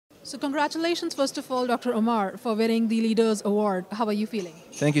So congratulations, first of all, Dr. Omar, for winning the Leaders Award. How are you feeling?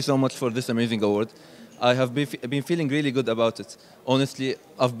 Thank you so much for this amazing award. I have been feeling really good about it. Honestly,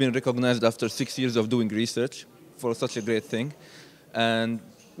 I've been recognized after 6 years of doing research for such a great thing. And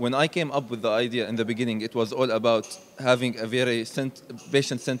when I came up with the idea in the beginning, it was all about having a very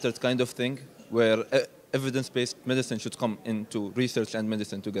patient-centered kind of thing where evidence-based medicine should come into research and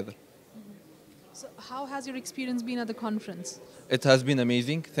medicine together. So how has your experience been at the conference? It has been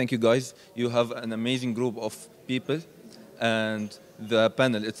amazing. Thank you, guys. You have an amazing group of people, and the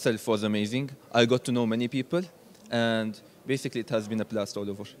panel itself was amazing. I got to know many people, and basically it has been a blast all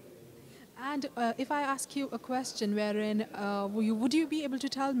over. And if I ask you a question wherein would you be able to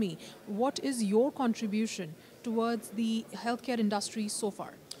tell me what is your contribution towards the healthcare industry so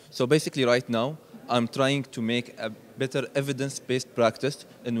far? So basically right now, I'm trying to make a better evidence-based practice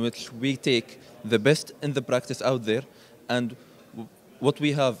in which we take the best in the practice out there and what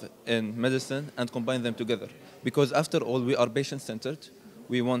we have in medicine and combine them together. Because after all, we are patient-centered.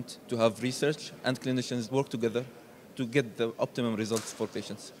 We want to have research and clinicians work together to get the optimum results for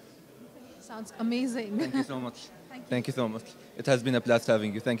patients. Sounds amazing. Thank you so much. Thank you. Thank you so much. It has been a blast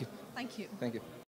having you. Thank you. Thank you. Thank you.